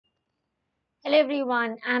Hello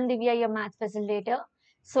everyone, I'm Divya, your math facilitator.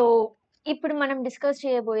 So, ఇప్పుడు మనం discuss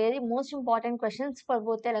చేయబోయేది most important questions for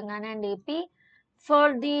both Telangana and AP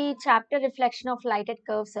for the chapter reflection of light at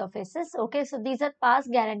curved surfaces. Okay, so these are past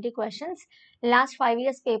guarantee questions. Last 5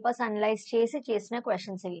 years papers analyse చేసిన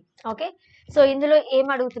questions ఇవి. Okay, so ఇందులో ఏం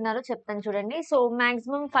అడుగుతున్నారో చెప్తాను చూడండి. So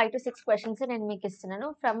maximum 5 to 6 questions నేను మీకు ఇస్తున్నాను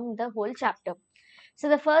from the whole chapter.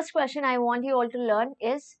 So the first question I want you all to learn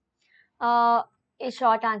is ఈ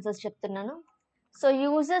షార్ట్ ఆన్సర్స్ చెప్తున్నాను. So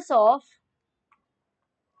uses of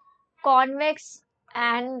convex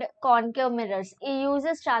and concave mirrors. ఈ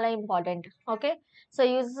uses చాలా important. Okay, so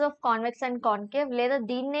uses of convex and concave లేదా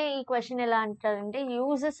దీన్నే ఈ question ఎలా అంటారంటే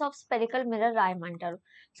uses of spherical mirror రాయమంటారు.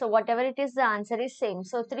 So what ever it is the answer is same.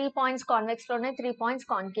 So 3 points convex లో ఉన్నాయి, 3 points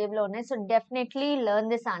concave లో ఉన్నాయి. So definitely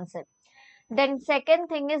learn this answer. Then second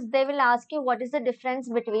thing is they will ask you what is the difference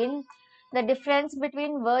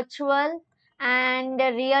between virtual and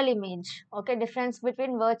real image. Okay, difference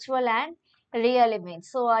between virtual and real image.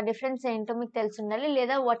 So ఆ difference ఏంటో మీకు తెలిసి ఉండాలి,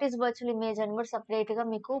 లేదా what is virtual image అని కూడా సపరేట్గా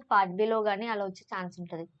మీకు పార్ట్ బిలో కానీ అలా వచ్చే ఛాన్స్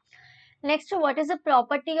ఉంటుంది. Next, what is the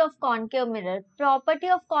property of concave mirror. Property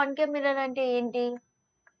of concave mirror అంటే ఏంటి?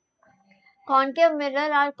 Concave mirror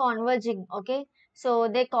are converging. Okay, so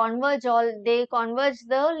they converge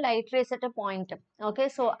the light rays at a point. Okay,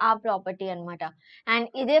 so our property anamata. And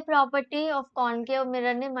ఇదే property of concave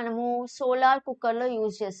mirror ని మనము solar cooker లో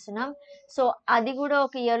use చేస్తున్నాం. So అది కూడా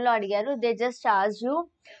ఒక ఇయర్ లో అడిగారు. They just ask you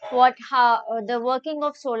the working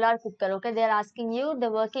of solar cooker. Okay, they are asking you the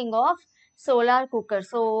working of solar cooker.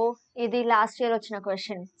 So ఇది లాస్ట్ ఇయర్ వచ్చిన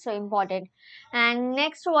question, so important. And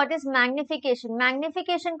next, what is magnification.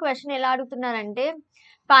 Magnification question ఎలా అడుగుతున్నారంటే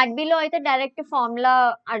part below అయితే direct formula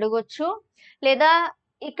అడగొచ్చు, లేదా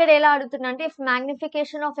ఇక్కడ ఎలా అడుగుతున్నా అంటే if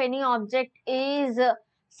magnification of any object is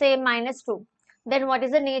same -2 then what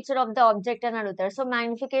is the nature of the object అని అడుగుతారు. సో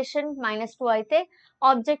మ్యాగ్నిఫికేషన్ -2 అయితే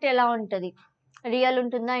ఆబ్జెక్ట్ ఎలా ఉంటుంది, రియల్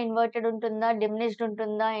ఉంటుందా, ఇన్వర్టెడ్ ఉంటుందా, డిమినిష్డ్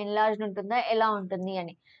ఉంటుందా, ఎన్లార్జ్డ్ ఉంటుందా, ఎలా ఉంటుంది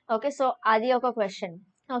అని. ఓకే, సో అది ఒక question.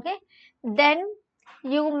 Okay, then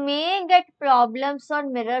you may get problems on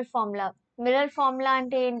mirror formula. Mirror formula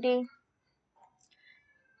అంటే ఏంటి?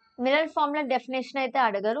 మిర్రర్ ఫార్ములా డెఫినేషన్ అయితే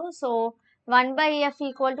అడగరు. సో 1/f =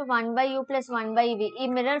 1/u + 1/v ఈ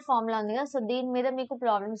మిర్రర్ ఫార్ములా ఉంది కదా, సో దీని మీద మీకు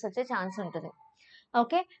ప్రాబ్లమ్స్ వచ్చే ఛాన్స్ ఉంటుంది.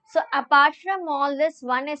 Okay, so apart from all this,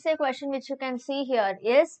 one SA question which you can see here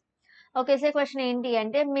is, okay, SA question ఏంటి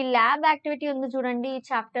అంటే మీ ల్యాబ్ యాక్టివిటీ ఉంది చూడండి ఈ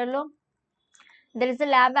చాప్టర్లో. There is a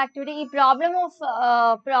lab activity. ఈ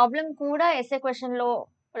ప్రాబ్లం కూడా ఎస్ఏ క్వశ్చన్లో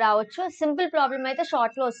రావచ్చు. సింపుల్ ప్రాబ్లం అయితే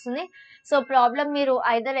షార్ట్లో వస్తుంది. సో ప్రాబ్లం మీరు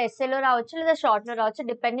ఐదర్ ఎస్ఏలో రావచ్చు లేదా షార్ట్లో రావచ్చు,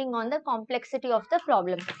 depending on the complexity of the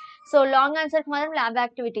problem. So long ఆన్సర్కి మాత్రం ల్యాబ్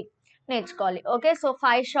యాక్టివిటీ నేర్చుకోవాలి. Okay, so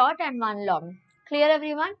 5 short and 1 long. Clear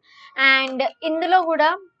everyone? And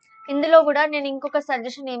ఇందులో కూడా నేను ఇంకొక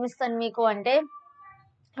సజెషన్ ఏమిస్తాను మీకు అంటే,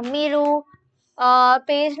 మీరు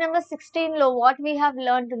page number 16లో what we have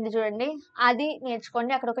learned ఉంది చూడండి, అది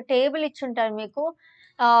నేర్చుకోండి. అక్కడ ఒక టేబుల్ ఇచ్చుంటారు మీకు,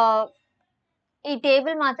 ఈ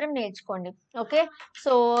టేబుల్ మాత్రం నేర్చుకోండి. Okay,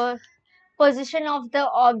 so position of the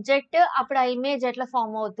object, అప్పుడు ఆ ఇమేజ్ ఎట్లా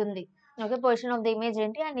ఫామ్ అవుతుంది. Okay, position of the image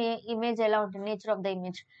ఏంటి అండ్ ఇమేజ్ ఎలా ఉంటుంది, నేచర్ ఆఫ్ ద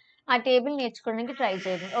ఇమేజ్, ఆ టేబుల్ నేర్చుకోవడానికి ట్రై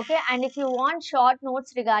చేయండి. Okay, and if you want short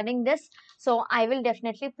notes regarding this, so I will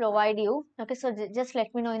definitely provide you. Okay, so just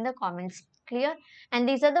let me no in the comments. Clear? And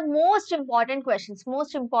these are the most important questions,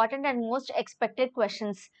 most important and most expected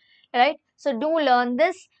questions, right? So do learn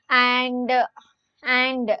this. And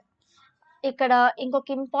ఇక్కడ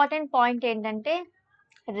ఇంకొక important point ఏంటంటే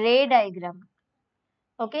రే diagram.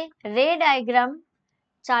 Okay, రే diagram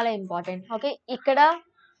చాలా important. Okay, ఇక్కడ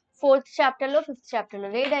 4th చాప్టర్లో 5th చాప్టర్లో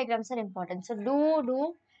రే diagrams are important. So do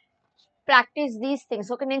practice these things.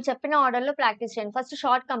 Okay, నేను చెప్పిన ఆర్డర్లో ప్రాక్టీస్ చేయండి. ఫస్ట్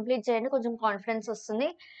షార్ట్ కంప్లీట్ చేయండి, కొంచెం కాన్ఫిడెన్స్ వస్తుంది.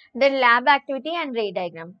 Then lab activity and ray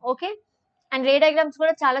diagram. Okay, and ray diagrams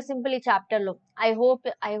కూడా చాలా సింపుల్ ఈ చాప్టర్లో.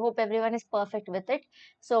 I hope everyone is perfect with it.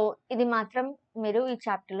 So ఇది మాత్రం మీరు ఈ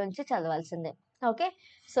చాప్టర్ నుంచి చదవాల్సిందే. Okay,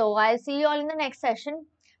 so I see you all in the next session.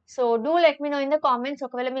 So do let me no in the comments.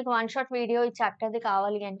 ఒకవేళ మీకు 1 షాట్ వీడియో ఈ చాప్టర్ది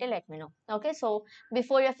కావాలి అంటే let me no. Okay, so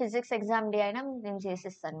before your physics exam day అయినా నేను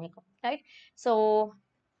చేసిస్తాను మీకు, right? So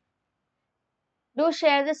do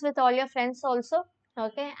share this with all your friends also.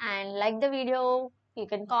 Okay, and like the video, you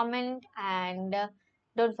can comment, and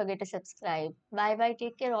don't forget to subscribe. Bye bye,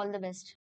 take care, all the best.